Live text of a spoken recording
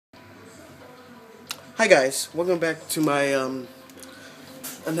Hi guys, welcome back to my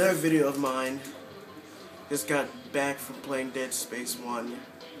another video of mine. Just got back from playing Dead Space 1.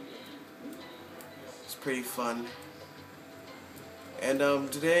 It's pretty fun. And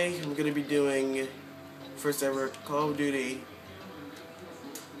today I'm gonna be doing first ever Call of Duty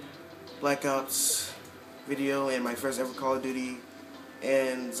Black Ops video and my first ever Call of Duty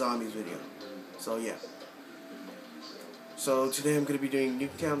and Zombies video. So yeah. So today I'm gonna be doing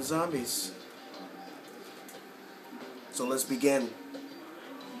Nuke Town Zombies. So let's begin.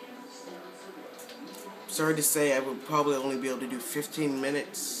 Sorry to say I would probably only be able to do 15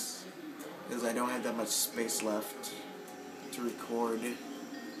 minutes because I don't have that much space left to record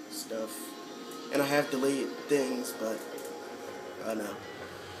stuff. And I have deleted things, but I don't know.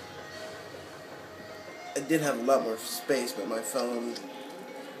 I did have a lot more space, but my phone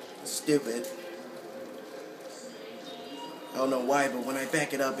is stupid. I don't know why, but when I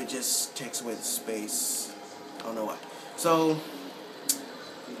back it up, it just takes away the space. I don't know why. So,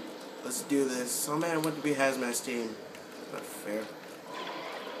 let's do this. Oh man, I want to be Hazmat's team. Not fair.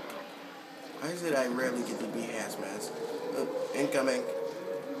 Why is it I rarely get to be Hazmat's? Oh, incoming.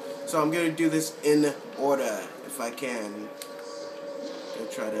 So I'm going to do this in order, if I can. Gonna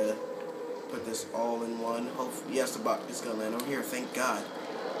try to put this all in one. Hopefully, yes, the box is going to land over here, thank God.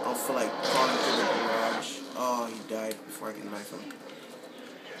 I don't feel like falling through the garage. Oh, he died before I can knife him.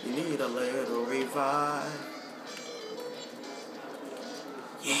 You need a little revive.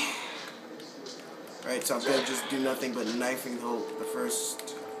 Yeah. Alright, so I'm gonna just do nothing but knifing the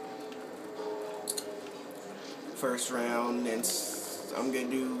first round, and I'm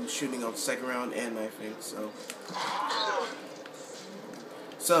gonna do shooting on the second round and knifing. So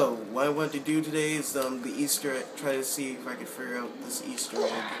what I want to do today is the Easter egg. Try to see if I can figure out this Easter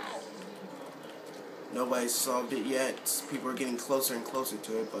egg. Nobody's solved it yet. People are getting closer and closer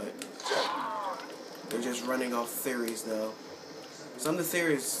to it, but they're just running off theories though. Some of the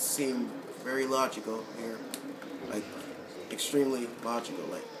theories seem very logical here. Like, extremely logical.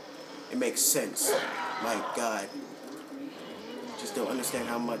 Like, it makes sense. My God. Just don't understand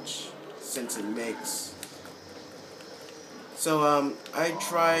how much sense it makes. So, I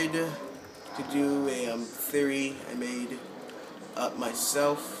tried to do a theory I made up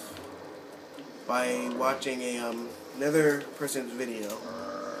myself by watching another person's video.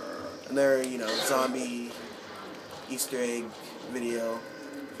 Another, zombie Easter egg video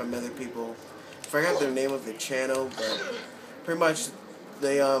from other people. I forgot the name of the channel, but pretty much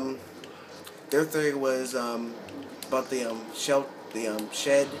they their theory was about the shed,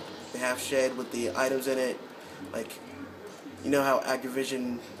 the half shed with the items in it. Like, you know how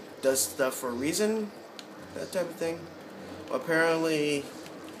Activision does stuff for a reason, that type of thing. Well, apparently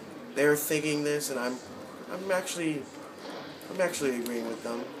they're thinking this, and I'm actually agreeing with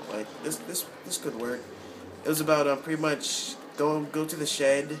them. Like, this could work. It was about pretty much go to the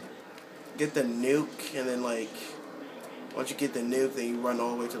shed, get the nuke, and then like once you get the nuke, then you run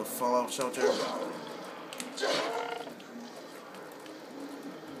all the way to the fallout shelter.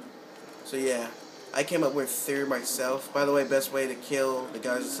 So yeah, I came up with a theory myself. By the way, best way to kill the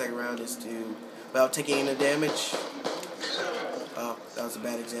guys in the second round is to, without taking any damage. Oh, that was a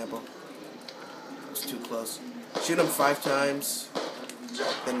bad example. It was too close. Shoot them 5 times,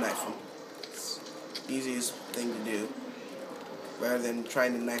 then knife them. Easiest thing to do, rather than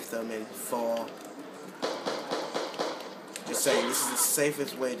trying to knife them and fall. Just saying, this is the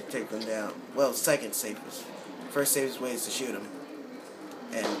safest way to take them down. Well, second safest. First safest way is to shoot them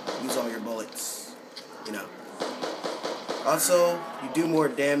and use all your bullets, Also, you do more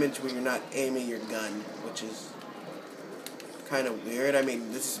damage when you're not aiming your gun, which is kind of weird. I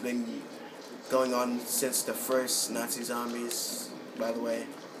mean, this has been going on since the first Nazi zombies, by the way.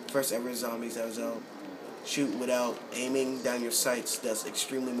 First ever zombies that was out. Shoot without aiming down your sights does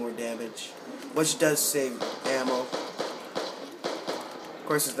extremely more damage, which does save ammo. Of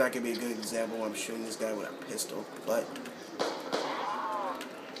course, it's not going to be a good example when I'm shooting this guy with a pistol, but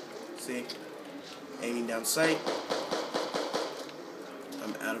see, aiming down sight.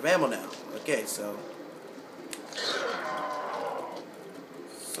 I'm out of ammo now. Okay, so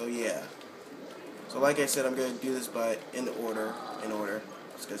yeah. So like I said, I'm going to do this in order. I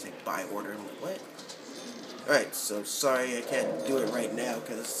was going to say by order. I'm like, what? Alright, so sorry I can't do it right now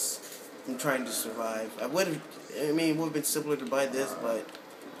because I'm trying to survive. It would have been simpler to buy this, but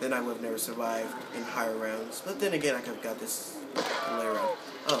then I would have never survived in higher rounds. But then again, I could have got this in later round.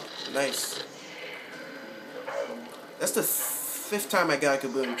 Oh, nice. That's the 5th time I got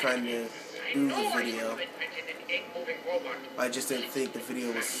Kaboom trying to do the video. I just didn't think the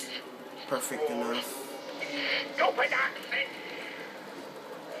video was perfect enough.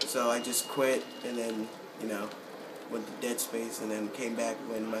 So I just quit and then, you know, went to Dead Space and then came back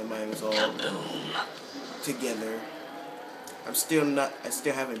when my mind was all together. I still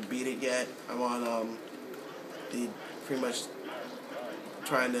haven't beat it yet. I'm on the pretty much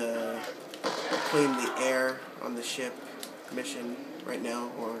trying to clean the air on the ship mission right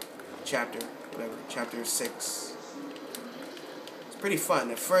now, or whatever, chapter 6. It's pretty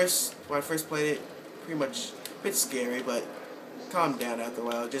fun. At first, when I first played it, pretty much a bit scary, but calmed down after a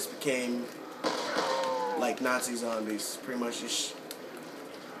while. It just became like Nazi zombies. Pretty much just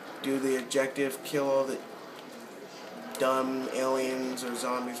do the objective, kill all the dumb aliens or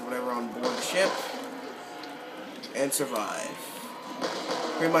zombies or whatever on board the ship, and survive.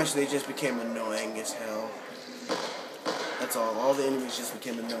 Pretty much they just became annoying as hell. That's all. All the enemies just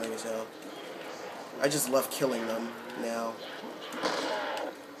became annoying as hell. I just love killing them now.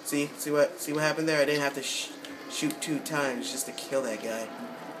 See what happened there? I didn't have to shoot 2 times just to kill that guy.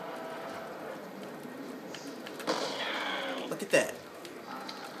 Look at that.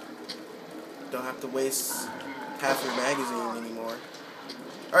 Don't have to waste half your magazine anymore.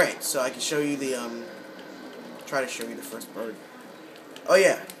 Alright, so I can show you the try to show you the first bird. Oh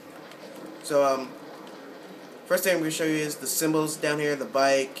yeah. So first thing I'm gonna show you is the symbols down here, the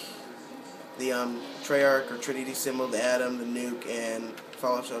bike, the Treyarch or Trinity symbol, the atom, the nuke, and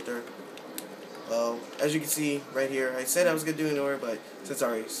fallout shelter. Well, as you can see right here, I said I was gonna do it in order, but since I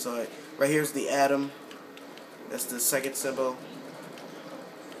already saw it, right here's the atom. That's the second symbol.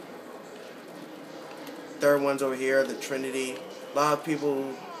 Third one's over here, the Trinity. A lot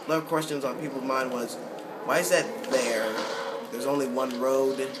of questions on people's mind was, why is that there? There's only one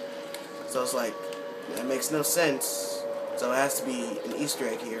road. So it's like, that makes no sense. So it has to be an Easter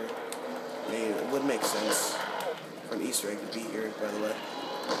egg here. I mean, it would make sense for an Easter egg to be here, by the way.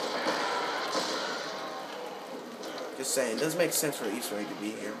 Just saying, it does make sense for an Easter egg to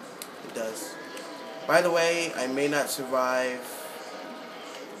be here. It does. By the way, I may not survive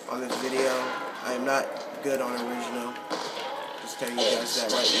on this video. I am not good on original. Just telling you guys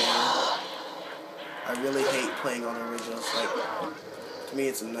that right now. I really hate playing on originals. Like, to me,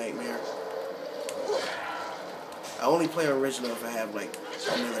 it's a nightmare. I only play original if I have like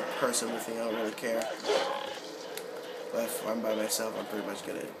another person with me. I don't really care. But if I'm by myself, I'm pretty much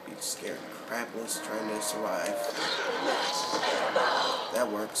gonna be scared crapless trying to survive. That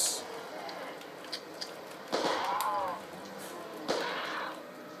works.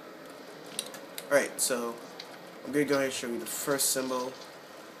 Alright, so I'm gonna go ahead and show you the first symbol.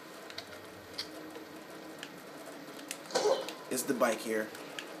 Is the bike here.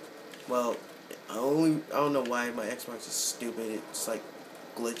 Well, I don't know why my Xbox is stupid. It's like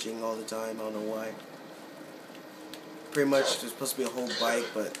glitching all the time. I don't know why. Pretty much there's supposed to be a whole bike,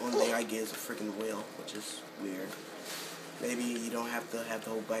 but only thing I get is a freaking wheel, which is weird. Maybe you don't have to have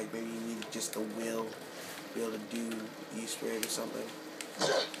the whole bike. Maybe you need just a wheel to be able to do the Easter egg or something.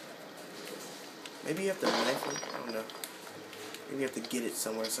 Maybe you have to knife it. I don't know. Maybe you have to get it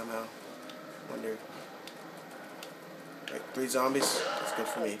somewhere somehow. Wonder. Like 3 zombies. That's good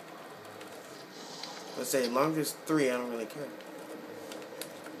for me. Let's say as long as there's 3, I don't really care.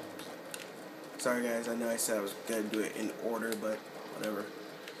 Sorry guys, I know I said I was gonna do it in order, but whatever.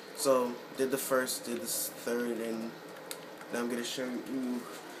 So did the first, did the third, and now I'm gonna show you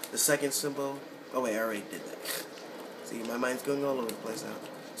the second symbol. Oh wait, I already did that. See, my mind's going all over the place now.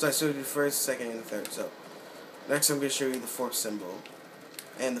 So I showed you the first, second, and the third. So next I'm gonna show you the 4th symbol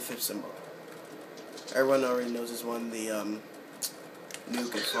and the 5th symbol. Everyone already knows this one, the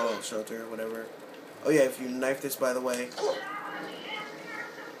nuke and fallout shelter, whatever. Oh yeah, if you knife this, by the way,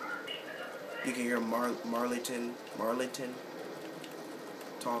 you can hear Marlington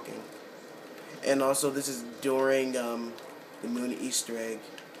talking. And also, this is during the moon Easter egg.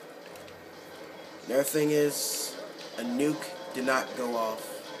 Another thing is, a nuke did not go off.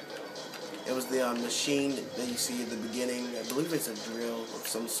 It was the machine that you see at the beginning. I believe it's a drill of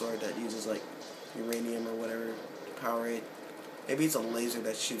some sort that uses like uranium or whatever to power it. Maybe it's a laser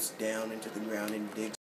that shoots down into the ground and digs